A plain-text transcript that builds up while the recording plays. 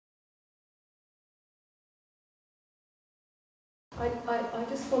I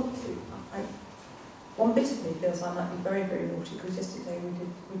just want to. One bit of me feels I might be very, very naughty, because yesterday we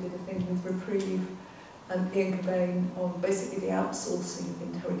did a thing with Reprieve and Ian Cobain on basically the outsourcing of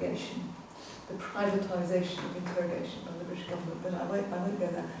interrogation, the privatisation of interrogation by the British government. But I won't go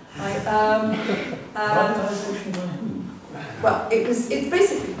there. Privatisation by who? Well, it's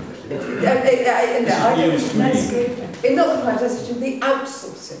basically. Not the privatisation, the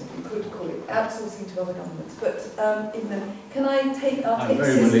outsourcing. You could call it outsourcing to other governments. But can I take? I'm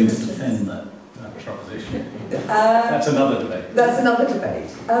very willing to defend that proposition. That's another debate. That's another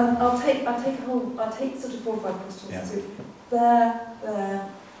debate. I'll take sort of 4 or 5 questions. Yeah. So there.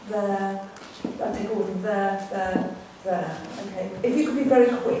 I'll take all of them there. Okay. If you could be very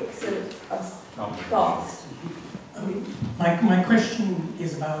quick, so that fast. My question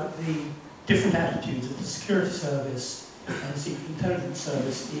is about the different attitudes of the security service and the secret intelligence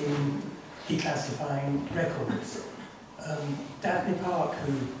service in declassifying records. Daphne Park,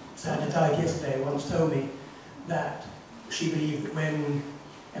 who sadly died yesterday, once told me that she believed that when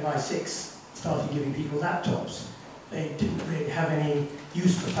MI6 started giving people laptops, they didn't really have any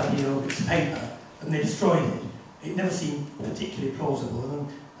use for funny old bits of paper, and they destroyed it. It never seemed particularly plausible, and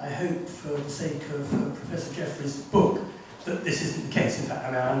I hope, for the sake of Professor Jeffrey's book, that this isn't the case. In fact,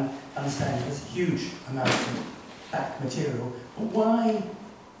 I understand there's a huge amount of back material. But why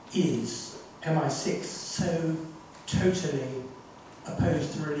is MI6 so totally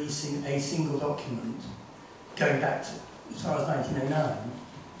opposed to releasing a single document going back to as far as 1909,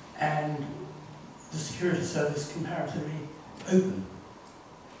 and the security service comparatively open?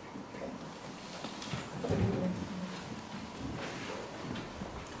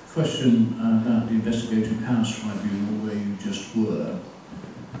 Question about the Investigative Powers Tribunal, where you just were.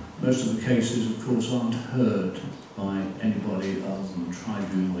 Most of the cases, of course, aren't heard by anybody other than the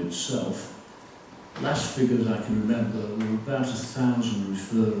tribunal itself. Last figures I can remember were about 1,000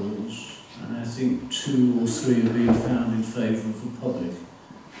 referrals, and I think 2 or 3 have been found in favour of the public.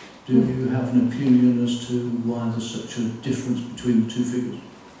 Do you have an opinion as to why there's such a difference between the 2 figures?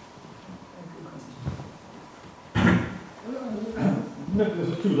 Maybe this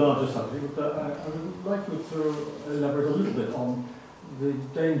is too large a subject, but I would like you to elaborate a little bit on the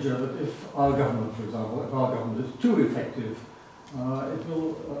danger that if our government, for example, if our government is too effective, it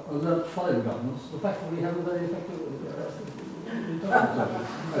will alert foreign governments to the fact that we have a very effective intelligence service.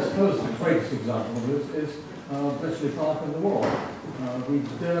 I suppose the greatest example of this is Bletchley Park in the war. We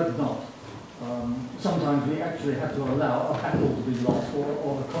dared not. Sometimes we actually had to allow a battle to be lost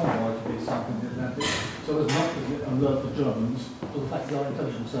or the convoy to be sunk in the Atlantic, so as not to alert the Germans to the fact that our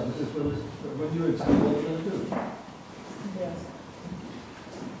intelligence services were knew exactly what they were going to do. Yes.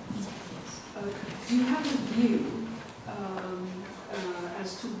 Do you have a view as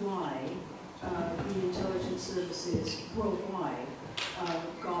to why the intelligence services worldwide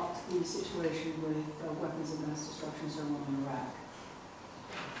got the situation with weapons of mass destruction so on in Iraq?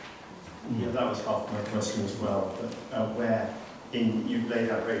 Yeah, that was half my question as well. But where you've laid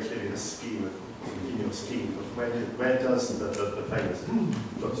out very clearly the scheme in your scheme, but where does the famous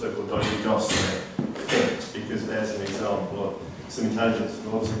so-called dodgy DOS fit? Because there's an example of some intelligence that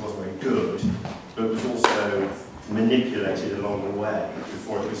obviously wasn't very good, but was also manipulated along the way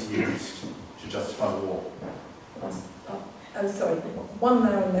before it was used to justify the war. Oh, sorry. One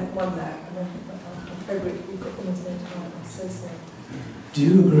there and then one there. And then we've got them today tonight. I'm so sorry. Do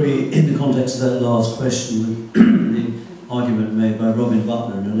you agree, in the context of that last question, with the argument made by Robin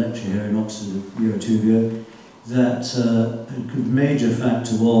Butler in a lecture here in Oxford a year or 2 ago, that a major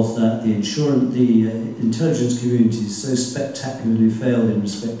factor was that the intelligence community so spectacularly failed in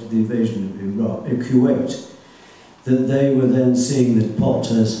respect to the invasion of Kuwait, that they were then seeing the pot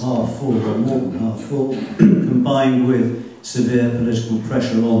as half full, or more than half full, combined with severe political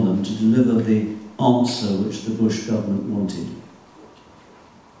pressure on them to deliver the answer which the Bush government wanted.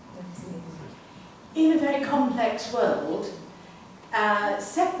 In a very complex world,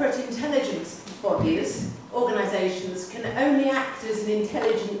 separate intelligence bodies, organisations, can only act as an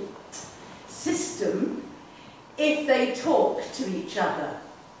intelligent system if they talk to each other.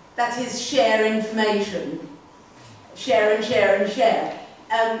 That is, share information. Share and share and share.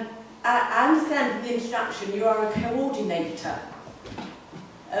 I understand from the introduction you are a coordinator.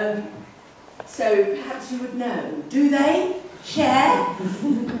 So perhaps you would know. Do they share?